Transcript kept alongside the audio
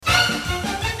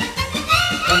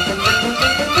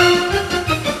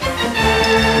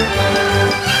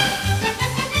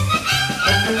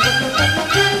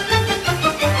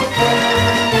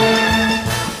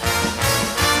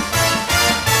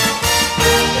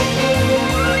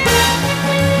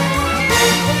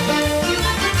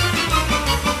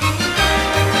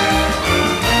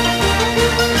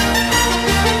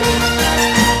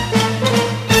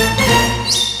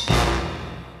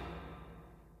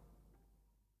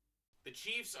The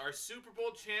Chiefs are Super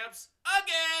Bowl champs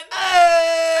again!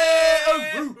 Hey!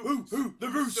 Oh, the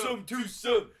gruesome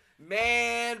twosome.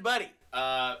 Man, buddy.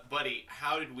 Buddy,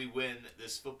 how did we win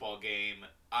this football game?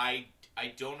 I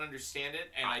don't understand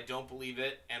it, and I don't believe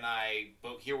it,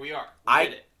 but here we are. We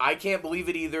did it. I can't believe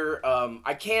it either.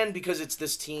 I can because it's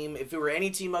this team. If it were any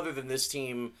team other than this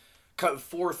team,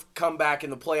 fourth comeback in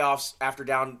the playoffs after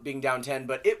being down 10,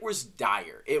 but it was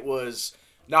dire. It was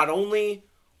not only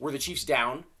were the Chiefs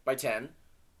down by 10,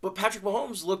 but Patrick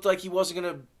Mahomes looked like he wasn't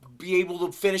going to be able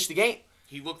to finish the game.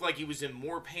 He looked like he was in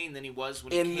more pain than he was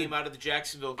when he came out of the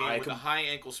Jacksonville game with a high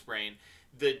ankle sprain.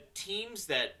 The teams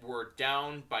that were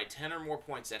down by 10 or more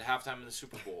points at halftime in the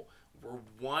Super Bowl were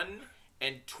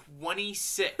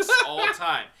 1-26 all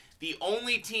time. The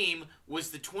only team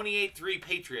was the 28-3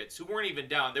 Patriots, who weren't even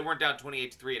down. They weren't down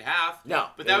 28-3 at half. No.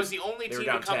 But that was the only team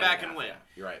to come back and win. Yeah,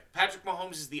 you're right. Patrick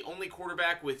Mahomes is the only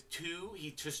quarterback with two. He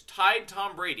just tied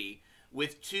Tom Brady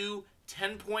with two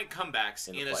 10-point comebacks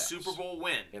in a Super Bowl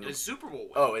win. In a Super Bowl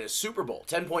win. Oh, in a Super Bowl.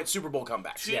 10-point Super Bowl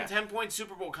comebacks. Two 10-point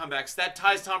Super Bowl comebacks. That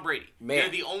ties Tom Brady. Man. They're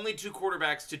the only two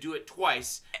quarterbacks to do it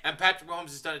twice, and Patrick Mahomes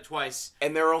has done it twice.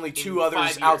 And there are only two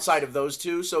others outside of those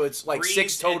two, so it's like Breeze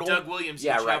 6 total. And Doug Williams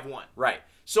each have one. Right.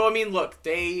 So, I mean, look,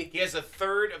 he has a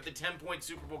third of the 10-point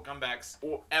Super Bowl comebacks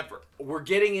ever. We're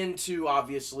getting into,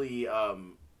 obviously,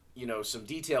 some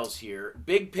details here.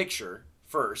 Big picture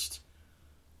first.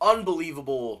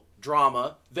 Unbelievable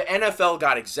drama. The NFL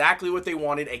got exactly what they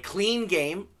wanted. A clean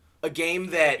game. A game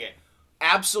that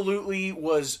absolutely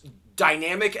was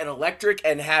dynamic and electric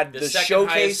and had the second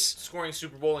showcase. Highest scoring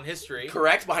Super Bowl in history.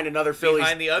 Correct. Behind another Philly.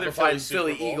 Behind the other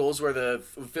Philly Eagles, where the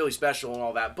Philly special and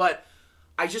all that. But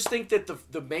I just think that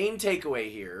the main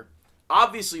takeaway here,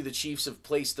 obviously the Chiefs have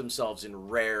placed themselves in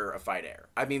rarefied air.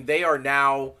 I mean, they are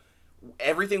now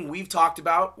everything we've talked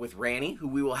about with Ranny, who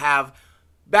we will have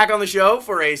back on the show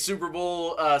for a Super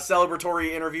Bowl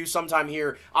celebratory interview sometime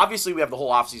here. Obviously, we have the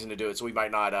whole offseason to do it, so we might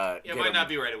not it might not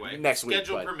be right away. Next week.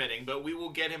 Schedule permitting, but we will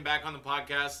get him back on the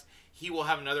podcast. He will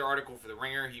have another article for The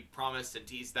Ringer. He promised and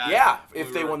teased that. Yeah,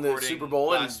 if they won the Super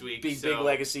Bowl and big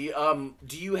legacy.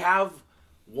 Do you have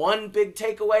one big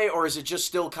takeaway, or is it just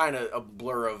still kind of a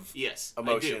blur of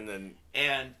emotion? I do.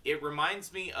 And it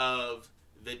reminds me of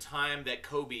the time that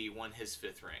Kobe won his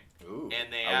 5th ring. Ooh,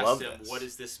 and they asked him, what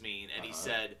does this mean? And he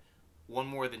said, one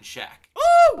more than Shaq.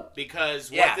 Ooh!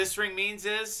 Because what this ring means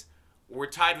is we're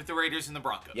tied with the Raiders and the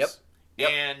Broncos. Yep.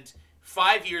 And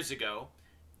 5 years ago,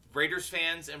 Raiders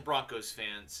fans and Broncos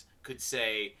fans could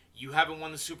say, you haven't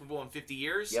won the Super Bowl in 50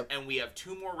 years, and we have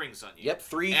 2 more rings on you. Yep,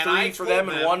 three for them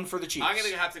and 1 for the Chiefs. I'm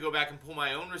going to have to go back and pull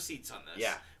my own receipts on this.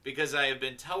 Yeah. Because I have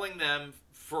been telling them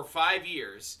for 5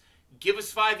 years, give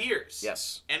us 5 years.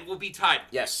 Yes. And we'll be tied.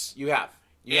 Yes, you have.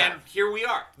 Here we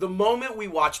are. The moment we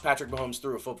watched Patrick Mahomes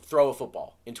throw a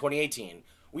football in 2018,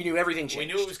 we knew everything changed. We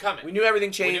knew it was coming. We knew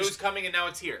everything changed. We knew it was coming, and now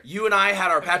it's here. You and I had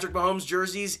our Patrick Mahomes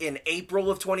jerseys in April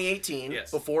of 2018,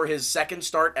 before his second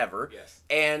start ever. Yes.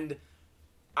 And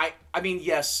I mean,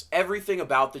 yes, everything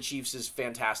about the Chiefs is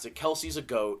fantastic. Kelsey's a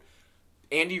GOAT.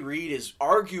 Andy Reid is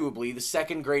arguably the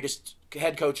second greatest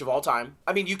head coach of all time.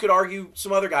 I mean, you could argue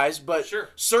some other guys, but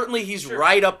certainly he's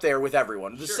right up there with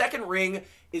everyone. The second ring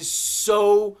is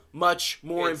so much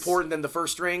more important than the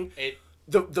first ring.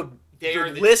 The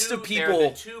list of people. They're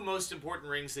the 2 most important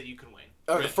rings that you can win.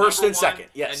 First and second,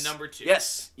 and number 2.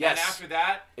 Yes. And after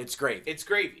that, it's gravy. It's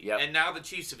gravy. Yep. And now the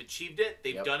Chiefs have achieved it.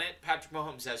 They've done it. Patrick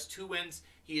Mahomes has 2 wins.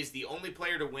 He is the only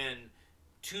player to win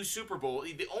 2 Super Bowls.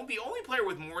 The only player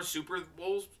with more Super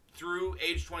Bowls through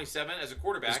age 27 as a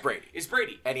quarterback is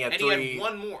Brady. And he had 3. He had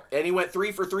 1 more. And he went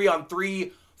 3 for 3 on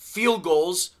 3 field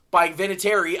goals by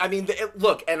Vinatieri. I mean,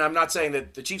 look, and I'm not saying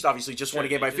that the Chiefs obviously just won a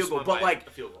game by field goal, but like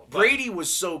Brady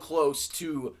was so close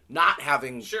to not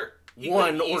having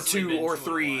 1 or 2 or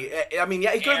 3. I mean,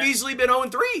 he could have easily been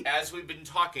 0-3. As we've been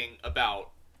talking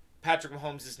about, Patrick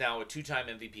Mahomes is now a 2-time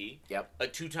MVP. Yep. A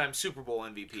 2-time Super Bowl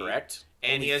MVP. Correct.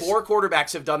 And he has 4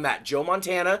 quarterbacks have done that. Joe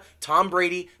Montana, Tom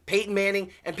Brady, Peyton Manning,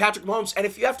 and Patrick Mahomes. And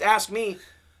if you have to ask me,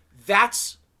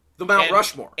 that's the Mount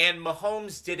Rushmore. And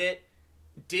Mahomes did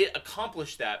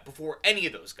accomplish that before any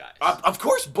of those guys. Of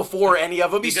course, before any of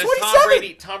them. He's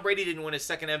 27. Tom Brady didn't win his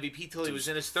second MVP till he was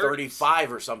in his 30s.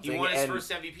 35 or something. He won his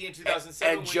first MVP in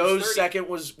 2007. And Joe's second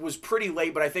was pretty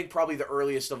late, but I think probably the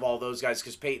earliest of all those guys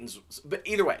because Peyton's. But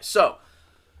either way, so.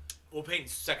 Well,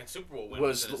 Peyton's second Super Bowl win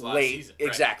was in his last late, season.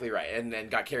 exactly right, and then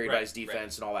got carried by his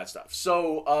defense and all that stuff.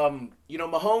 So,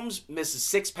 Mahomes misses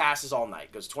 6 passes all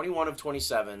night, goes 21 of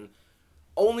 27,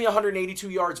 only 182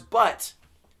 yards, but,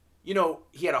 he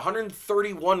had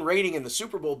 131 rating in the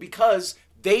Super Bowl because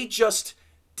they just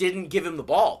didn't give him the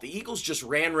ball. The Eagles just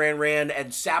ran,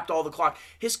 and sapped all the clock.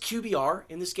 His QBR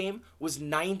in this game was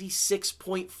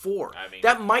 96.4. I mean,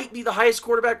 that might be the highest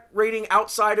quarterback rating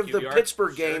outside of the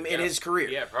Pittsburgh game in his career.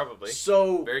 Yeah, probably.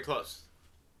 So very close.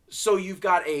 So you've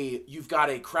got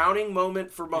a crowning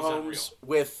moment for Mahomes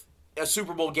with a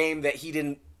Super Bowl game that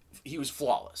he was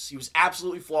flawless. He was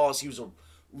absolutely flawless. He was a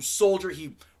soldier.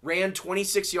 He ran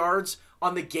 26 yards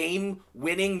on the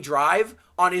game-winning drive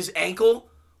on his ankle.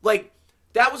 Like,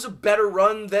 that was a better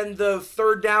run than the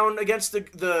third down against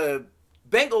the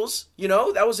Bengals. You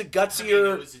know, that was a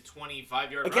gutsier. It was a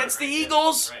 25-yard against run, the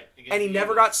Eagles, and he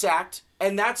never got sacked.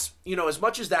 And that's, as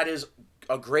much as that is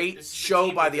a great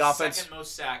show by the offense. Second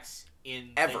most sacks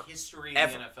in the history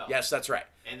of the NFL. Yes, that's right.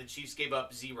 And the Chiefs gave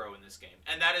up 0 in this game,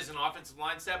 and that is an offensive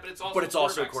line stat, but it's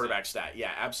also a quarterback stat.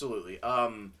 Yeah, absolutely.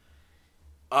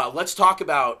 Let's talk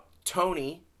about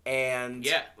Tony and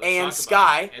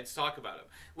Sky. Let's talk about him.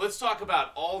 Let's talk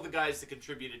about all the guys that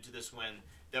contributed to this win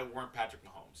that weren't Patrick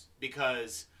Mahomes,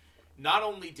 because not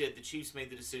only did the Chiefs make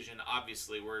the decision,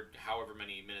 obviously, we're however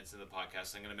many minutes in the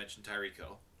podcast, I'm going to mention Tyreek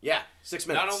Hill. Yeah, 6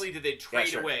 minutes. Not only did they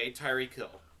trade away Tyreek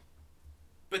Hill,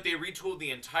 but they retooled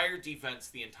the entire defense,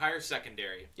 the entire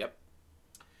secondary. Yep.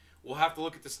 We'll have to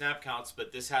look at the snap counts,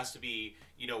 but this has to be,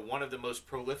 one of the most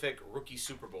prolific rookie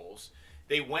Super Bowls.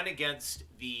 They went against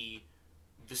the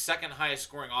second highest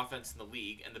scoring offense in the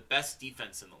league and the best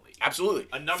defense in the league. Absolutely.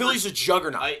 Philly's a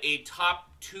juggernaut. A top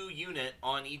 2 unit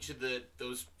on each of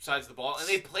those sides of the ball, and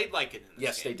they played like it in this game.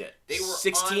 Yes, they did. They were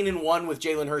 16-1 with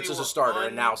Jalen Hurts as a starter,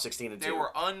 and now 16-2. They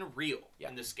were unreal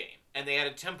in this game, and they had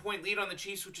a 10-point lead on the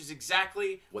Chiefs, which is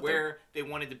exactly where they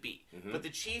wanted to be. Mm-hmm. But the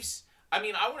Chiefs, I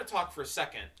want to talk for a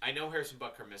second. I know Harrison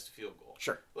Butker missed a field goal.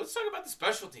 Sure. Let's talk about the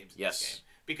special teams in this game.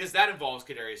 Because that involves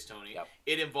Kadarius Toney. Yep.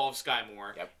 It involves Sky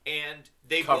Moore. Yep. And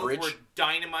they both were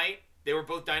dynamite. They were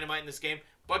both dynamite in this game.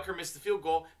 Butker missed the field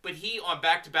goal, but he, on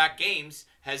back-to-back games,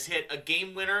 has hit a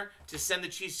game winner to send the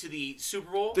Chiefs to the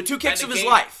Super Bowl. The 2 kicks of his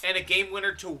life. And a game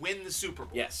winner to win the Super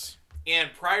Bowl. Yes.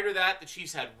 And prior to that, the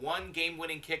Chiefs had 1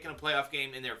 game-winning kick in a playoff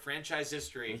game in their franchise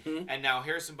history, and now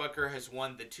Harrison Butker has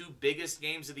won the 2 biggest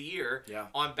games of the year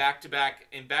on back-to-back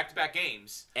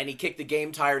games. And he kicked the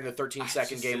game tire in the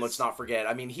 13-second game. Let's not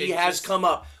forget. He has come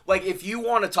up. Like, if you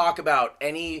want to talk about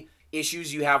any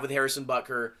issues you have with Harrison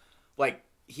Butker, like,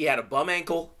 he had a bum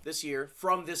ankle this year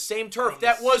from this same turf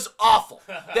that was awful.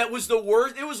 That was the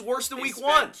worst. It was worse than week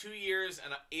 1. 2 years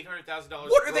and $800,000.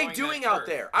 What are they doing out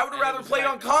there? I would have rather played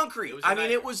on concrete.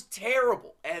 It was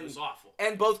terrible. And, it was awful.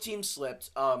 And both teams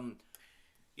slipped.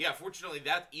 Yeah, fortunately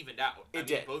that evened out. It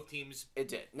did. Both teams. It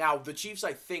did. Now the Chiefs,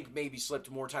 I think, maybe slipped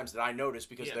more times than I noticed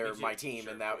because they're my team,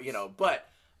 and that But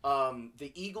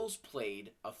the Eagles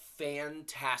played a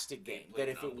fantastic game. That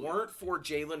if it weren't for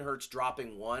Jalen Hurts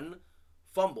dropping 1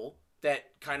 fumble, that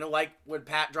kind of like when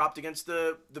Pat dropped against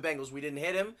the Bengals, we didn't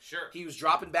hit him. Sure. He was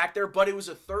dropping back there, but it was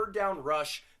a 3rd down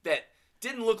rush that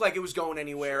didn't look like it was going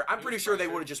anywhere. I'm pretty sure they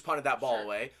would have just punted that ball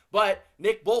away. But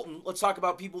Nick Bolton, let's talk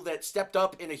about people that stepped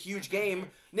up in a huge game.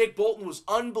 Nick Bolton was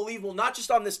unbelievable, not just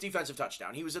on this defensive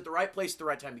touchdown. He was at the right place at the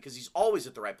right time because he's always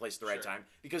at the right place at the right time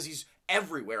because he's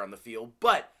everywhere on the field.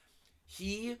 But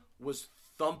he was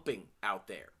thumping out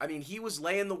there. He was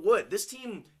laying the wood. This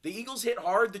team, the Eagles hit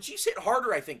hard. The Chiefs hit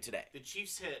harder, I think, today. The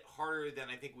Chiefs hit harder than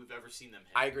I think we've ever seen them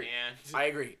hit. I agree. And, I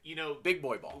agree. Big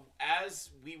boy ball. As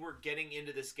we were getting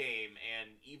into this game, and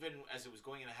even as it was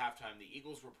going into halftime, the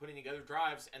Eagles were putting together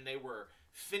drives, and they were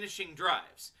finishing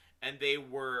drives, and they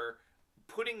were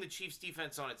putting the Chiefs'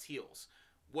 defense on its heels.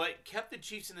 What kept the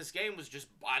Chiefs in this game was just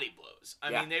body blows.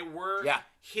 They were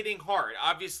hitting hard.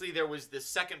 Obviously, there was the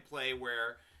second play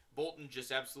where Bolton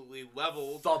just absolutely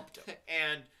leveled, thumped him,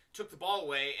 and took the ball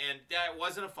away, and that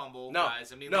wasn't a fumble, no,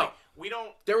 guys. We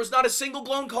don't. There was not a single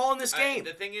blown call in this game.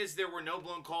 The thing is, there were no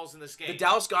blown calls in this game. The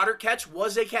Dallas Goedert catch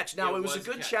was a catch. Now it was a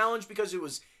good challenge because it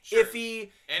was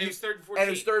iffy, and it was 3rd and 14. And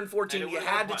it was 3rd and 14. You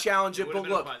had to challenge it, but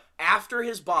look, after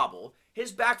his bobble,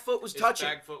 his back foot was touching.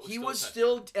 He was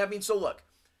still. So look,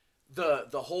 the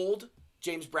hold.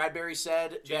 James Bradbury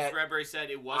said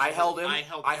it was. I held him.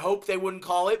 I hope they wouldn't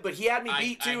call it, but he had me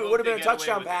beat too. It would have been a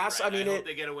touchdown pass. I hope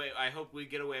they get away. I hope we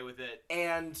get away with it.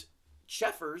 And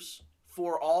Cheffers,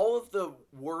 for all of the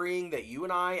worrying that you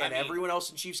and I and everyone else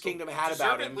in Chiefs Kingdom had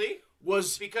about him,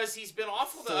 was because he's been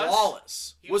awful to us.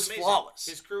 Flawless. Was flawless.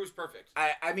 His crew was perfect.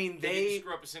 They didn't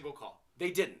screw up a single call. They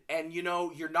didn't, and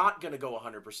you're not going to go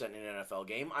 100% in an NFL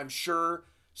game. I'm sure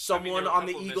someone on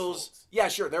the Eagles. Yeah,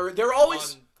 sure. They're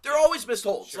always. They're always missed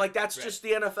holds. Sure, that's just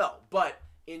the NFL. But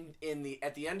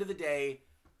at the end of the day,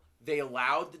 they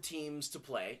allowed the teams to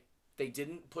play. They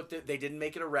didn't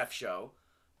make it a ref show.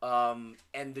 And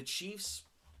the Chiefs,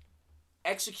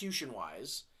 execution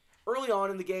wise, early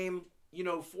on in the game,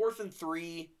 4th and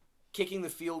 3, kicking the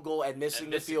field goal and missing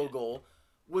the field goal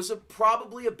was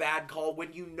probably a bad call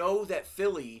when you know that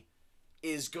Philly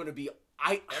is going to be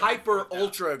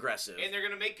ultra aggressive, and they're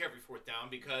going to make every 4th down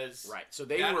because So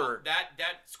that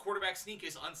quarterback sneak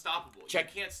is unstoppable. You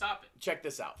can't stop it. Check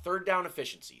this out: 3rd down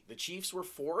efficiency. The Chiefs were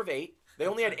 4 of 8. They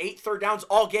only had 8 3rd downs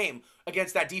all game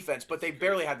against that defense, but they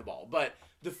barely had the ball. But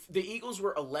the Eagles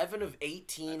were 11 of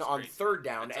 18 on 3rd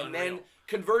down, and then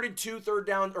converted 2 3rd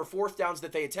down or 4th downs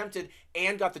that they attempted,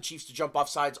 and got the Chiefs to jump off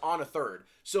sides on a 3rd.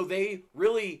 So they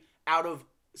really, out of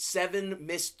 7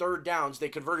 missed 3rd downs, they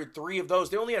converted 3 of those.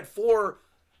 They only had 4.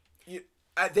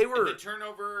 The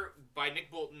turnover by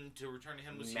Nick Bolton to return to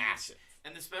him was massive. Huge.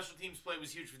 And the special teams play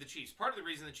was huge for the Chiefs. Part of the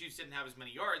reason the Chiefs didn't have as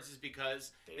many yards is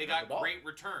because they got great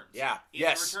returns. Yeah. In the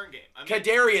return game.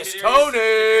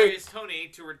 Kadarius Toney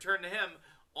to return to him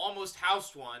almost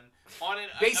housed one on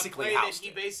a play that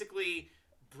he basically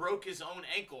broke his own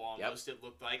ankle almost, it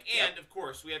looked like. And, of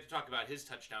course, we have to talk about his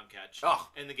touchdown catch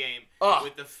in the game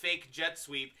with the fake jet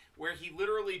sweep where he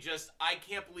literally I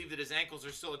can't believe that his ankles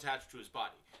are still attached to his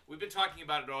body. We've been talking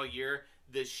about it all year.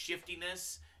 The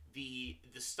shiftiness, the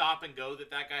stop and go that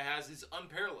guy has is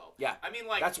unparalleled. Yeah. I mean,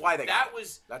 that's why they got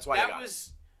it. That's why they got it.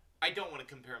 I don't want to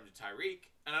compare him to Tyreek,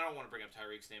 and I don't want to bring up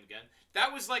Tyreek's name again.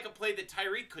 That was like a play that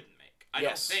Tyreek couldn't make. I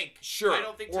don't think. Sure. I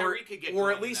don't think Tyreek could get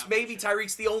or at least maybe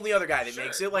Tyreek's the only other guy that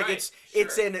makes it. Like it's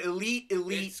an elite.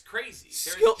 It's crazy.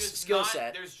 Skill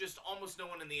set. There's just almost no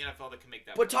one in the NFL that can make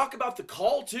that. But talk about the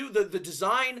call too, the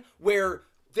design where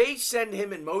they send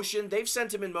him in motion. They've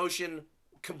sent him in motion,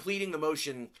 completing the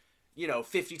motion,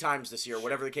 50 times this year,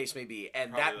 whatever the case may be,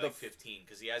 and probably 15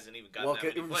 because he hasn't even gotten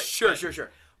that many plays.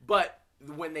 Sure. But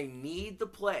when they need the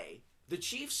play, the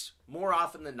Chiefs, more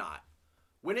often than not,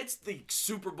 when it's the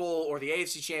Super Bowl or the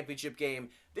AFC Championship game,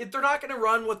 they're not going to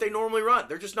run what they normally run.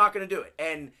 They're just not going to do it.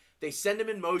 And they send him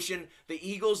in motion. The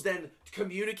Eagles then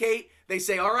communicate. They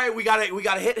say, all right, we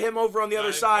gotta hit him over on the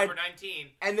other side. Number 19.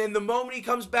 And then the moment he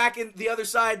comes back in the other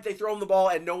side, they throw him the ball,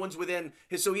 and no one's within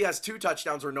his. So he has 2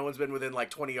 touchdowns where no one's been within like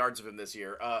 20 yards of him this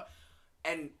year.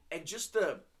 And just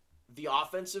the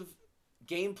offensive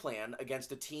game plan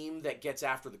against a team that gets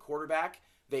after the quarterback.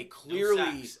 They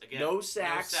clearly no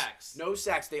sacks.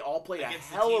 They all played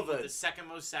against a hell of the second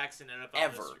most sacks in NFL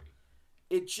history.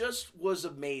 It just was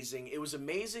amazing. It was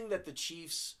amazing that the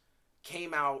Chiefs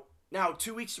came out. Now,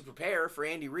 2 weeks to prepare for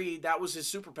Andy Reid. That was his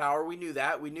superpower. We knew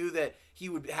that. We knew that he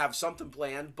would have something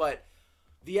planned, but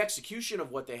the execution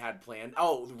of what they had planned.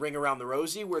 The ring around the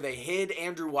rosy where they hid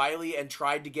Andrew Wiley and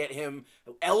tried to get him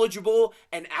eligible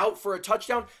and out for a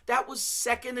touchdown. That was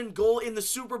 2nd and goal in the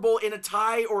Super Bowl in a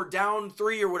tie or down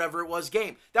 3 or whatever it was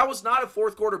game. That was not a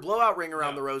 4th quarter blowout ring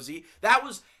around the rosy. That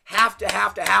was have to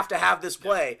have this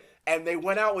play. And they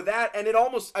went out with that, and it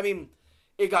almost,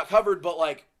 it got covered, but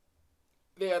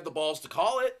they had the balls to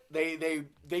call it.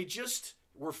 They just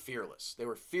were fearless. They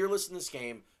were fearless in this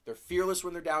game. They're fearless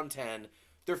when they're down 10.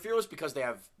 They're fearless because they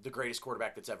have the greatest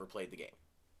quarterback that's ever played the game.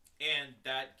 And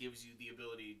that gives you the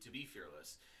ability to be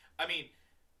fearless.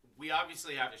 We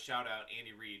obviously have to shout out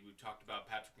Andy Reid. We've talked about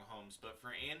Patrick Mahomes, but for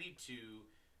Andy to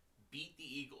beat the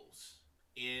Eagles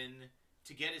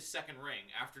to get his 2nd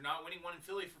ring after not winning one in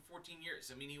Philly for 14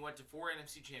 years. He went to 4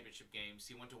 NFC Championship games.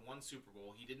 He went to 1 Super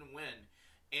Bowl. He didn't win.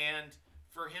 And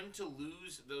for him to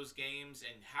lose those games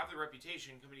and have the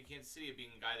reputation coming to Kansas City of being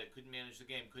a guy that couldn't manage the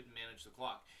game, couldn't manage the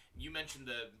clock. You mentioned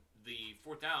the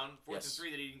 4th down, 4th and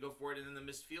 3 that he didn't go for it, and then the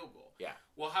missed field goal. Yeah.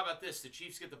 Well, how about this? The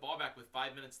Chiefs get the ball back with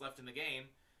 5 minutes left in the game.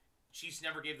 Chiefs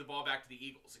never gave the ball back to the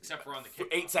Eagles, except for on the kickoff.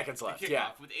 8 seconds left.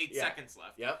 With 8 seconds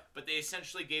left. Yep. But they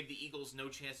essentially gave the Eagles no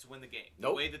chance to win the game.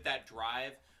 Nope. The way that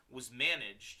drive was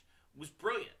managed was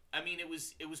brilliant. It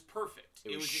was perfect.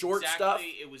 It was short stuff.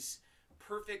 It was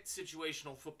perfect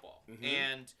situational football. Mm-hmm.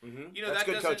 And that's that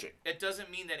good coaching. It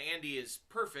doesn't mean that Andy is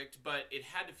perfect, but it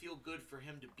had to feel good for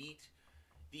him to beat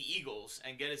the Eagles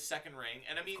and get his 2nd ring.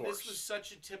 And this was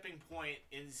such a tipping point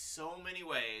in so many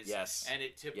ways. Yes. And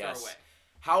it tipped our way.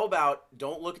 How about,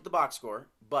 don't look at the box score,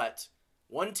 but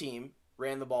one team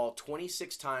ran the ball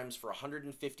 26 times for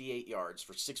 158 yards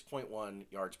for 6.1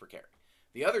 yards per carry.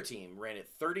 The other team ran it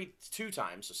 32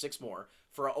 times, so 6 more,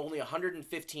 for only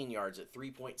 115 yards at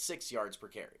 3.6 yards per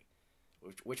carry.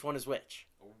 Which one is which?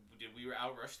 Did we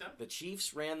outrush them? The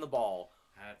Chiefs ran the ball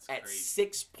at crazy.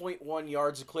 6.1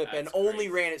 yards a clip and only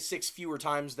ran it 6 fewer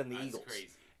times than the Eagles.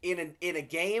 Crazy. In a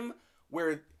game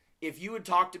where if you had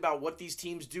talked about what these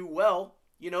teams do well,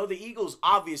 You know, the Eagles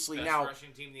obviously best now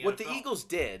rushing team in the what NFL. the Eagles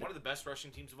did, one of the best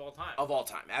rushing teams of all time. Of all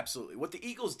time, absolutely. What the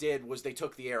Eagles did was they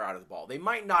took the air out of the ball. They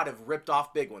might not have ripped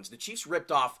off big ones. The Chiefs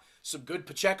ripped off some good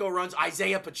Pacheco runs.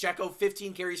 Isaiah Pacheco,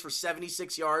 15 carries for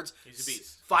 76 yards. He's a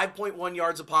beast. 5.1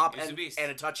 yards a pop and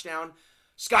a touchdown.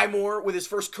 Sky Moore with his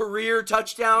first career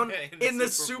touchdown in the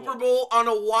Super Bowl on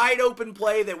a wide open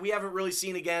play that we haven't really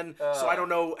seen again. So I don't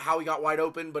know how he got wide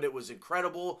open, but it was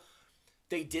incredible.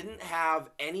 They didn't have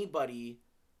anybody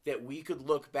that we could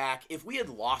look back if we had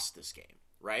lost this game,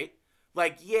 right?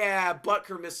 Like, yeah,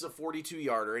 Butker misses a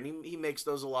 42-yarder, and he makes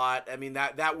those a lot. I mean,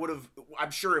 that would have,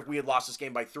 I'm sure if we had lost this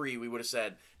game by 3, we would have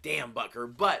said, damn,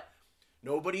 Butker. But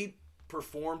nobody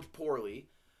performed poorly.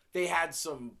 They had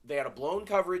a blown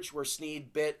coverage where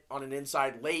Snead bit on an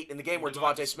inside late in the game where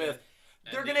Devontae Smith.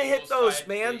 They're going to hit those,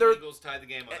 man. The Eagles tied the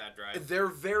game on that drive. They're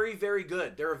very, very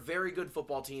good. They're a very good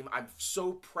football team. I'm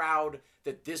so proud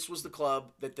that this was the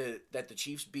club that the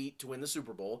Chiefs beat to win the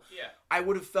Super Bowl. Yeah. I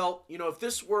would have felt, if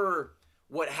this were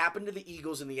what happened to the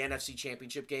Eagles in the NFC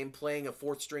Championship game, playing a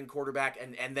fourth-string quarterback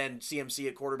and then CMC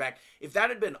at quarterback, if that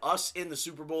had been us in the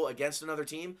Super Bowl against another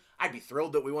team, I'd be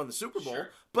thrilled that we won the Super Bowl. Sure.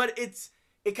 But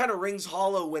it kind of rings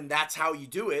hollow when that's how you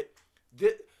do it.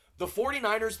 The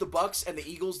 49ers, the Bucks, and the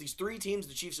Eagles, these 3 teams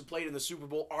the Chiefs have played in the Super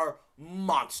Bowl are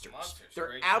monsters.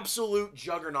 They're absolute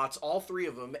juggernauts, all 3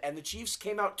 of them, and the Chiefs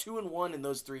came out 2-1 in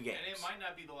those 3 games. And it might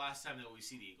not be the last time that we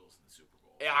see the Eagles in the Super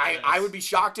Bowl. I would be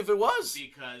shocked if it was.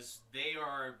 Because they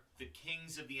are the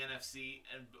kings of the NFC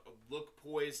and look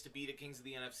poised to be the kings of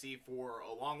the NFC for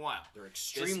a long while. They're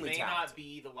extremely talented. This may not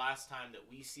be the last time that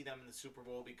we see them in the Super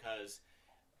Bowl because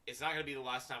it's not going to be the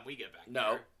last time we get back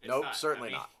there. Nope,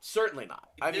 certainly not. Certainly not.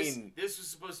 This was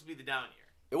supposed to be the down year.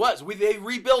 It was. They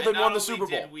rebuilt and won the Super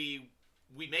Bowl. Did we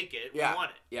make it, yeah. we won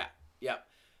it. Yeah.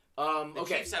 The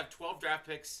Chiefs have 12 draft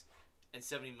picks and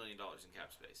 $70 million in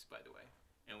cap space, by the way.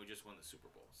 And we just won the Super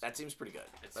Bowl. So that seems pretty good.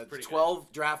 That's pretty 12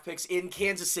 good. Draft picks in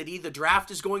Kansas City. The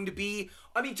draft is going to be,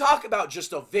 talk about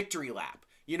just a victory lap.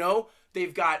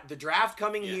 They've got the draft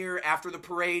coming here after the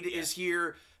parade is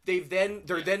here. They're then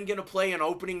going to play an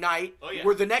opening night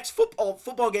where the next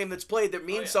football game that's played that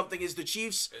means something is the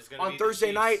Chiefs on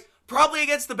Thursday night, probably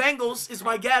against the Bengals is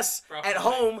my guess, at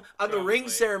home on the ring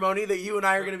ceremony that you and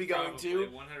I are going to be going to.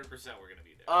 100% we're going to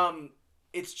be there.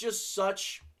 It's just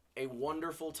such a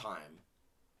wonderful time.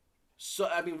 So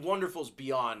wonderful is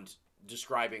beyond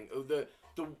describing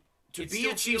to be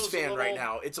a Chiefs fan right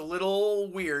now. It's a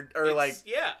little weird or a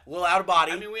little out of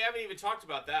body. We haven't even talked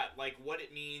about that, like what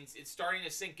it means. It's starting to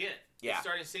sink in. Yeah. It's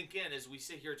starting to sink in as we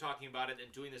sit here talking about it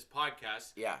and doing this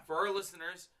podcast. Yeah. For our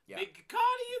listeners, big caw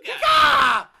to you guys.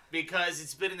 Caw! Because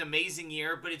it's been an amazing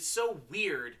year, but it's so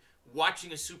weird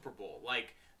watching a Super Bowl.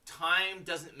 Like, time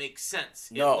doesn't make sense.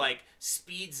 No. It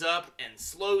speeds up and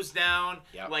slows down.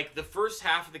 Yep. Like the first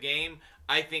half of the game,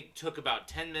 I think took about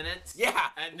 10 minutes. Yeah,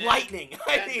 and then, lightning.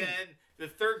 Then the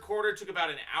third quarter took about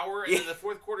an hour, and then the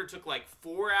fourth quarter took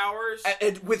 4 hours.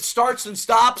 And with starts and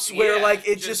stops where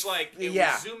it just it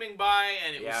was zooming by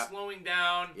and it was slowing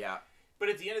down. Yeah. But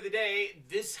at the end of the day,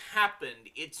 this happened.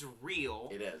 It's real.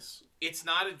 It is. It's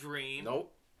not a dream.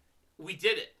 Nope. We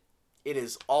did it. It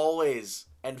is always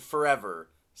and forever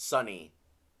sunny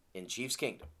in Chiefs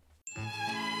Kingdom.